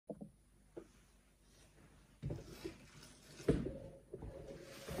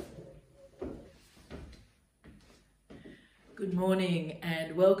Good morning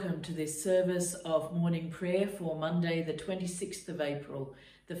and welcome to this service of morning prayer for Monday the 26th of April,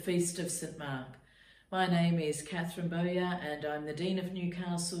 the Feast of St Mark. My name is Katherine Bowyer and I'm the Dean of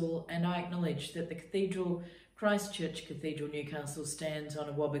Newcastle, and I acknowledge that the Cathedral, Christchurch Cathedral Newcastle, stands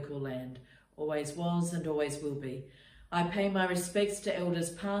on Awabakal land, always was and always will be. I pay my respects to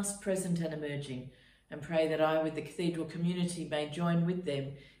elders past, present and emerging, and pray that I with the Cathedral community may join with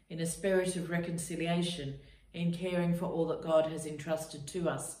them in a spirit of reconciliation in caring for all that God has entrusted to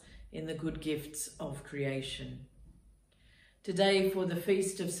us in the good gifts of creation. Today, for the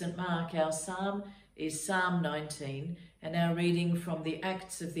Feast of St Mark, our psalm is Psalm 19 and our reading from the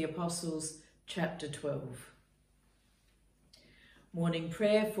Acts of the Apostles, chapter 12. Morning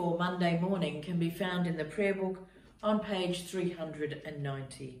prayer for Monday morning can be found in the prayer book on page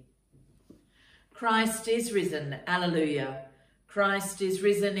 390. Christ is risen, alleluia. Christ is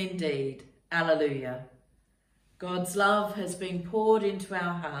risen indeed, alleluia. God's love has been poured into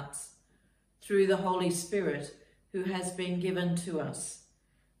our hearts through the Holy Spirit who has been given to us.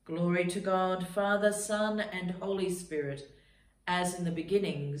 Glory to God, Father, Son and Holy Spirit, as in the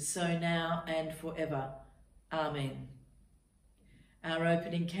beginning, so now and forever. Amen. Our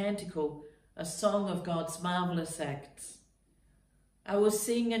opening canticle, a song of God's marvellous acts. I will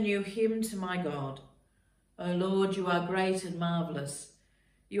sing a new hymn to my God. O Lord, you are great and marvellous.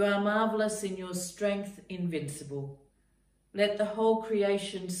 You are marvellous in your strength invincible. Let the whole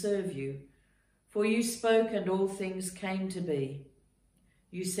creation serve you, for you spoke and all things came to be.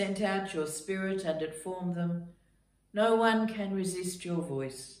 You sent out your Spirit and it formed them. No one can resist your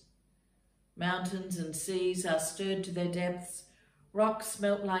voice. Mountains and seas are stirred to their depths. Rocks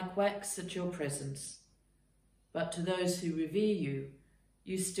melt like wax at your presence. But to those who revere you,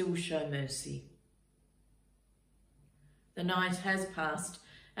 you still show mercy. The night has passed,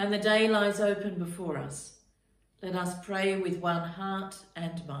 and the day lies open before us. Let us pray with one heart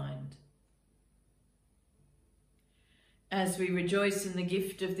and mind. As we rejoice in the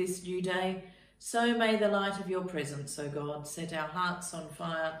gift of this new day, so may the light of your presence, O God, set our hearts on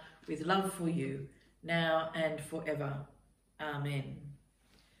fire with love for you, now and forever. Amen.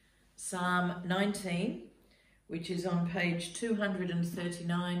 Psalm 19, which is on page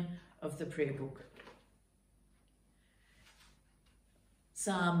 239 of the prayer book.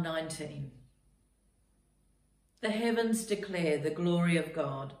 Psalm 19. The heavens declare the glory of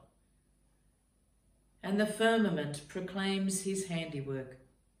God, and the firmament proclaims his handiwork.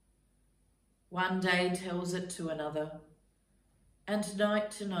 One day tells it to another, and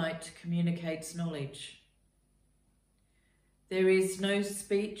night to night communicates knowledge. There is no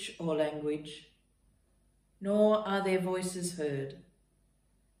speech or language, nor are their voices heard.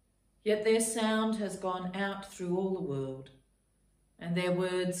 Yet their sound has gone out through all the world, and their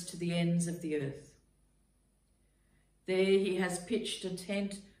words to the ends of the earth. There he has pitched a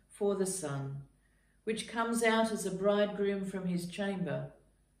tent for the sun, which comes out as a bridegroom from his chamber,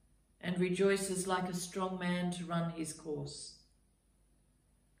 and rejoices like a strong man to run his course.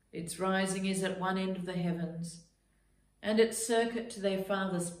 Its rising is at one end of the heavens, and its circuit to their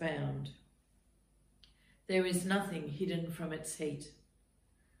farthest bound. There is nothing hidden from its heat.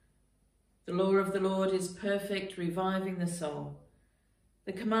 The law of the Lord is perfect, reviving the soul.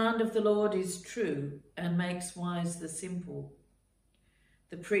 The command of the Lord is true and makes wise the simple.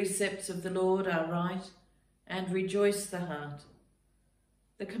 The precepts of the Lord are right and rejoice the heart.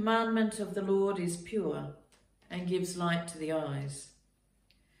 The commandment of the Lord is pure and gives light to the eyes.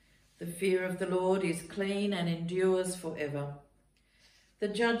 The fear of the Lord is clean and endures forever. The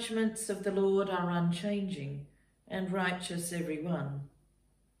judgments of the Lord are unchanging and righteous every one.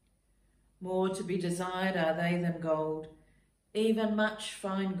 More to be desired are they than gold, even much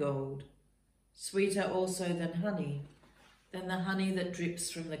fine gold, sweeter also than the honey that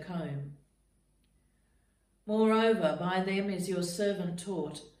drips from the comb. Moreover, by them is your servant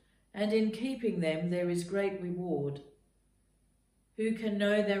taught, and in keeping them there is great reward. Who can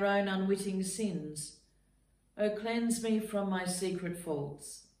know their own unwitting sins? O cleanse me from my secret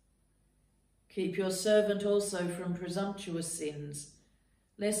faults. Keep your servant also from presumptuous sins,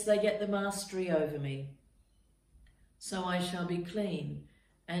 lest they get the mastery over me. So I shall be clean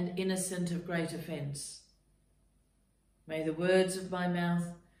and innocent of great offence. May the words of my mouth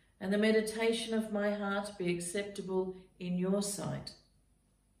and the meditation of my heart be acceptable in your sight,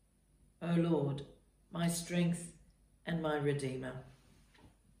 O Lord, my strength and my Redeemer.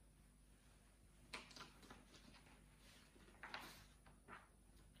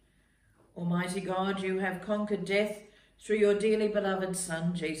 Almighty God, you have conquered death through your dearly beloved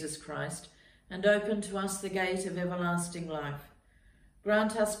Son, Jesus Christ, and opened to us the gate of everlasting life.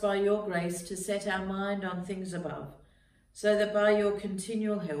 Grant us by your grace to set our mind on things above, so that by your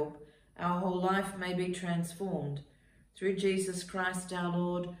continual help our whole life may be transformed, through Jesus Christ our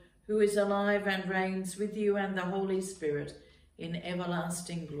Lord, who is alive and reigns with you and the Holy Spirit in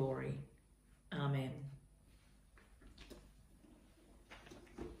everlasting glory. Amen.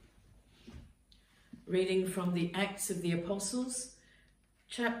 Reading from the Acts of the Apostles,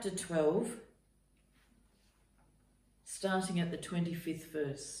 chapter 12, starting at the 25th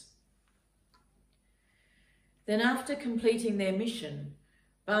verse. Then after completing their mission,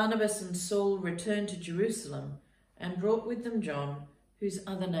 Barnabas and Saul returned to Jerusalem and brought with them John, whose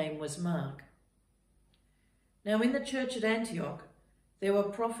other name was Mark. Now in the church at Antioch there were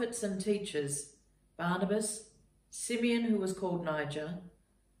prophets and teachers, Barnabas, Simeon who was called Niger,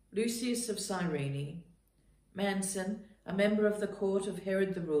 Lucius of Cyrene, Manson, a member of the court of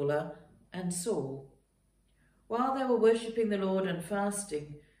Herod the ruler, and Saul. While they were worshipping the Lord and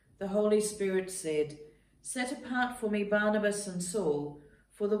fasting, the Holy Spirit said, "Set apart for me Barnabas and Saul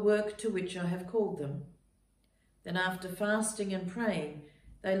for the work to which I have called them." Then after fasting and praying,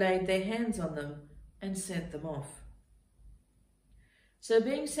 they laid their hands on them and sent them off. So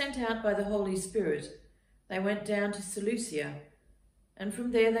being sent out by the Holy Spirit, they went down to Seleucia, and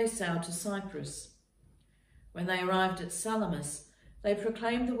from there they sailed to Cyprus. When they arrived at Salamis, they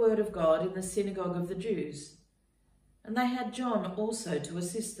proclaimed the word of God in the synagogue of the Jews, and they had John also to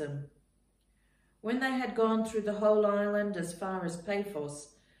assist them. When they had gone through the whole island as far as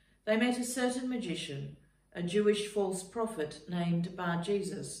Paphos, they met a certain magician, a Jewish false prophet named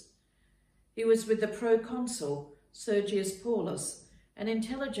Bar-Jesus. He was with the proconsul Sergius Paulus, an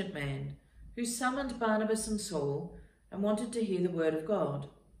intelligent man, who summoned Barnabas and Saul and wanted to hear the word of God.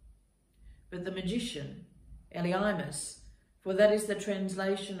 But the magician, Elymas, for that is the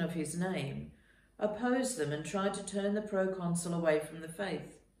translation of his name, opposed them and tried to turn the proconsul away from the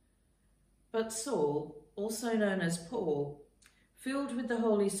faith. But Saul, also known as Paul, filled with the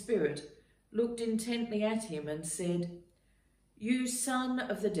Holy Spirit, looked intently at him and said, "You son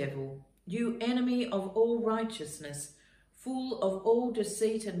of the devil, you enemy of all righteousness, full of all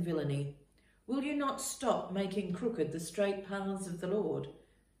deceit and villainy, will you not stop making crooked the straight paths of the Lord?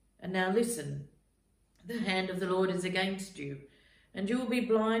 And now listen, the hand of the Lord is against you, and you will be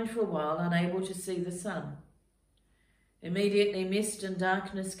blind for a while, unable to see the sun." Immediately mist and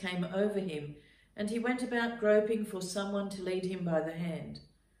darkness came over him, and he went about groping for someone to lead him by the hand.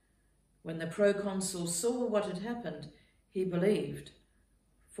 When the proconsul saw what had happened, he believed,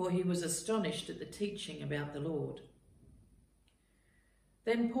 for he was astonished at the teaching about the Lord.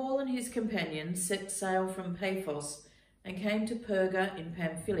 Then Paul and his companions set sail from Paphos and came to Perga in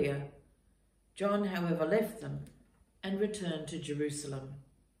Pamphylia. John, however, left them and returned to Jerusalem.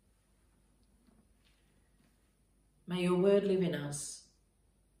 May your word live in us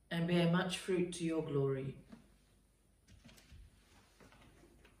and bear much fruit to your glory.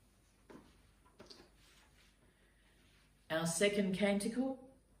 Our second canticle,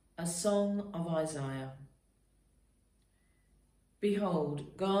 a song of Isaiah.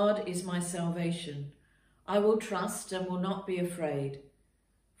 Behold, God is my salvation. I will trust and will not be afraid.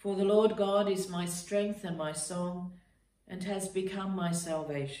 For the Lord God is my strength and my song, and has become my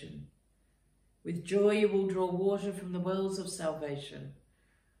salvation. With joy you will draw water from the wells of salvation.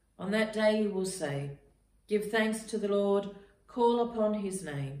 On that day you will say, "Give thanks to the Lord, call upon his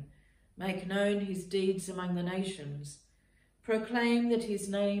name, make known his deeds among the nations, proclaim that his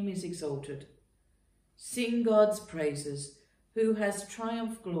name is exalted. Sing God's praises, who has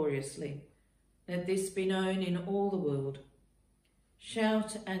triumphed gloriously. Let this be known in all the world.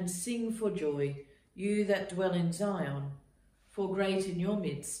 Shout and sing for joy, you that dwell in Zion, for great in your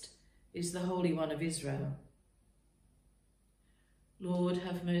midst is the Holy One of Israel." Lord,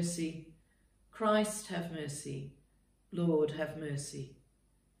 have mercy. Christ, have mercy. Lord, have mercy.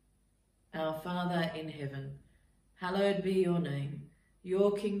 Our Father in heaven, hallowed be your name.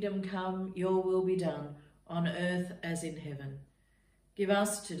 Your kingdom come, your will be done, on earth as in heaven. Give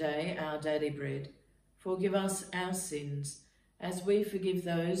us today our daily bread. Forgive us our sins, as we forgive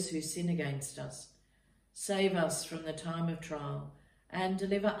those who sin against us. Save us from the time of trial, and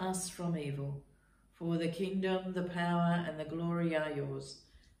deliver us from evil. For the kingdom, the power, and the glory are yours,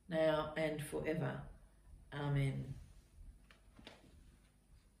 now and forever. Amen.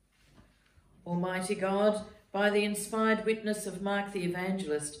 Almighty God, by the inspired witness of Mark the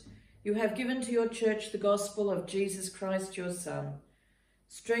Evangelist, you have given to your church the gospel of Jesus Christ, your Son.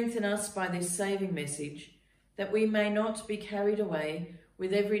 Strengthen us by this saving message, that we may not be carried away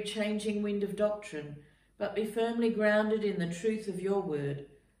with every changing wind of doctrine, but be firmly grounded in the truth of your word,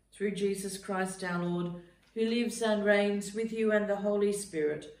 through Jesus Christ our Lord, who lives and reigns with you and the Holy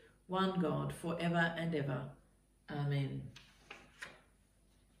Spirit, one God, for ever and ever. Amen.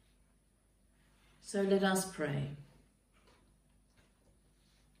 So let us pray.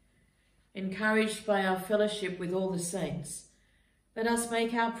 Encouraged by our fellowship with all the saints, let us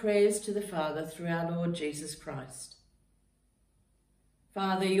make our prayers to the Father through our Lord Jesus Christ.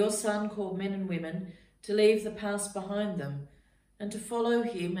 Father, your Son called men and women to leave the past behind them and to follow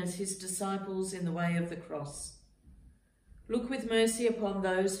him as his disciples in the way of the cross. Look with mercy upon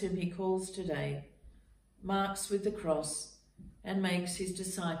those whom he calls today, marks with the cross, and makes his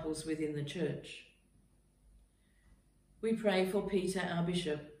disciples within the church. We pray for Peter, our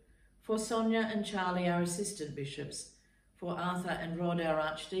bishop, for Sonia and Charlie, our assistant bishops, for Arthur and Rod, our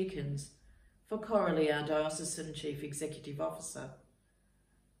archdeacons, for Coralie, our diocesan chief executive officer.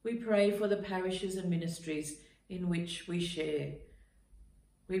 We pray for the parishes and ministries in which we share.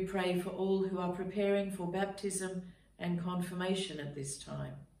 We pray for all who are preparing for baptism and confirmation at this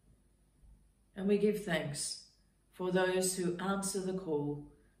time. And we give thanks for those who answer the call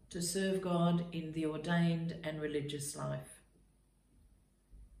to serve God in the ordained and religious life.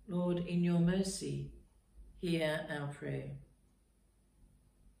 Lord, in your mercy, hear our prayer.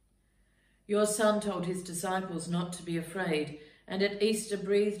 Your Son told his disciples not to be afraid, and at Easter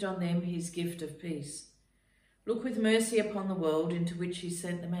breathed on them his gift of peace. Look with mercy upon the world into which he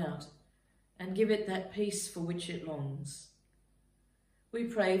sent them out, and give it that peace for which it longs. We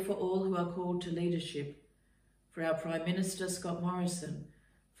pray for all who are called to leadership, for our Prime Minister Scott Morrison,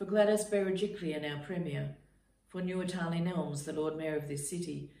 for Gladys Berejiklian, our Premier, for Nuatali Nelms, the Lord Mayor of this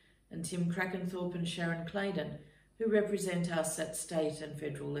city, and Tim Krakenthorpe and Sharon Claydon, who represent us at state and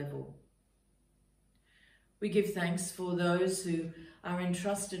federal level. We give thanks for those who are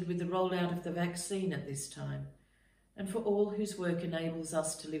entrusted with the rollout of the vaccine at this time, and for all whose work enables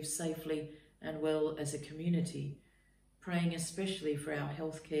us to live safely and well as a community, praying especially for our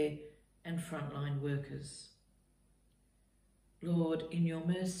healthcare and frontline workers. Lord, in your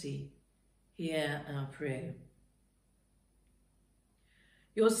mercy, hear our prayer.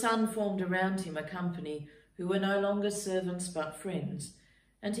 Your Son formed around him a company who were no longer servants but friends,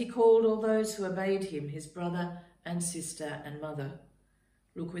 and he called all those who obeyed him his brother and sister and mother.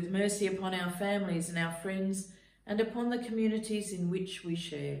 Look with mercy upon our families and our friends and upon the communities in which we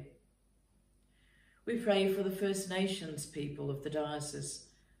share. We pray for the First Nations people of the diocese,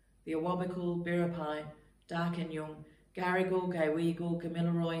 the Awabakal, Biripi, Darkinjung, Garigal, Gaywegal,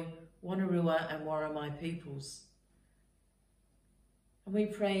 Gamilaroi, Wonnarua and Worimi peoples. And we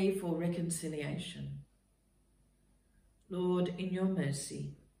pray for reconciliation. Lord, in your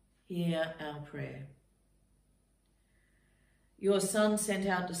mercy, hear our prayer. Your Son sent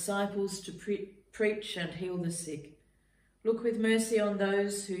out disciples to preach and heal the sick. Look with mercy on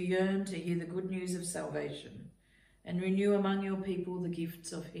those who yearn to hear the good news of salvation, and renew among your people the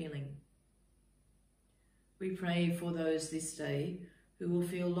gifts of healing. We pray for those this day who will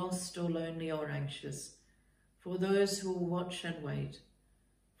feel lost or lonely or anxious, for those who will watch and wait,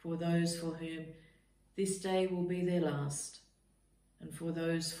 for those for whom this day will be their last, and for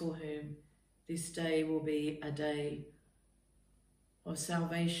those for whom this day will be a day of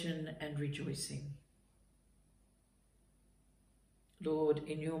salvation and rejoicing. Lord,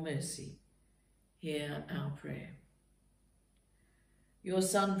 in your mercy, hear our prayer. Your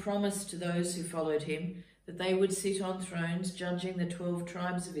Son promised to those who followed him that they would sit on thrones judging the 12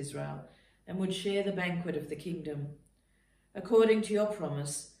 tribes of Israel and would share the banquet of the kingdom. According to your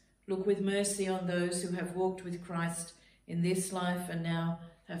promise, look with mercy on those who have walked with Christ in this life and now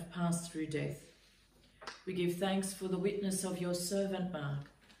have passed through death. We give thanks for the witness of your servant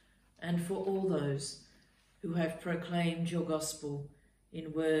Mark and for all those who have proclaimed your gospel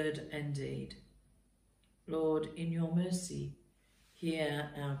in word and deed. Lord, in your mercy, hear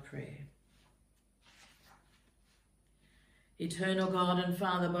our prayer. Eternal God and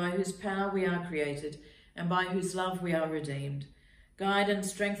Father, by whose power we are created and by whose love we are redeemed, guide and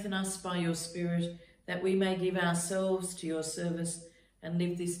strengthen us by your Spirit, that we may give ourselves to your service and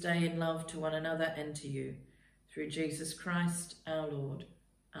live this day in love to one another and to you. Through Jesus Christ our Lord.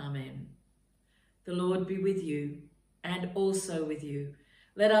 Amen. The Lord be with you and also with you.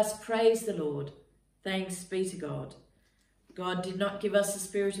 Let us praise the Lord. Thanks be to God. God did not give us a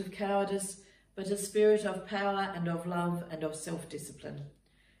spirit of cowardice, but a spirit of power and of love and of self-discipline.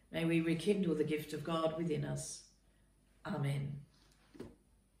 May we rekindle the gift of God within us. Amen.